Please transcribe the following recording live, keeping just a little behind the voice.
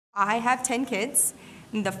I have 10 kids.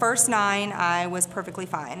 The first 9, I was perfectly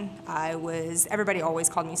fine. Everybody always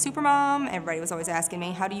called me supermom. Everybody was always asking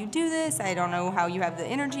me, how do you do this? I don't know how you have the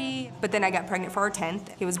energy. But then I got pregnant for our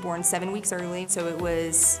 10th. He was born 7 weeks early, so it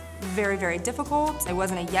was very, very difficult. I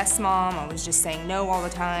wasn't a yes mom. I was just saying no all the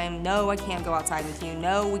time. No, I can't go outside with you.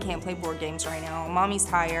 No, we can't play board games right now. Mommy's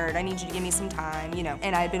tired. I need you to give me some time, you know.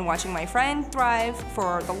 And I had been watching my friend thrive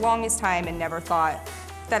for the longest time and never thought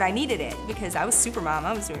that I needed it because I was super mom.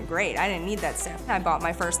 I was doing great. I didn't need that stuff. I bought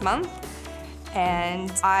my first month and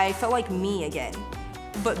I felt like me again,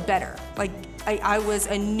 but better. Like I was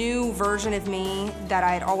a new version of me that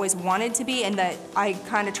I had always wanted to be and that I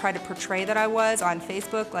kind of tried to portray that I was on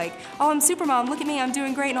Facebook, like, oh, I'm super mom, look at me, I'm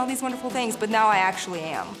doing great and all these wonderful things, but now I actually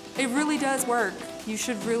am. It really does work. You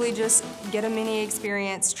should really just get a mini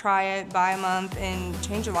experience, try it, buy a month, and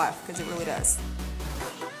change your life, because it really does.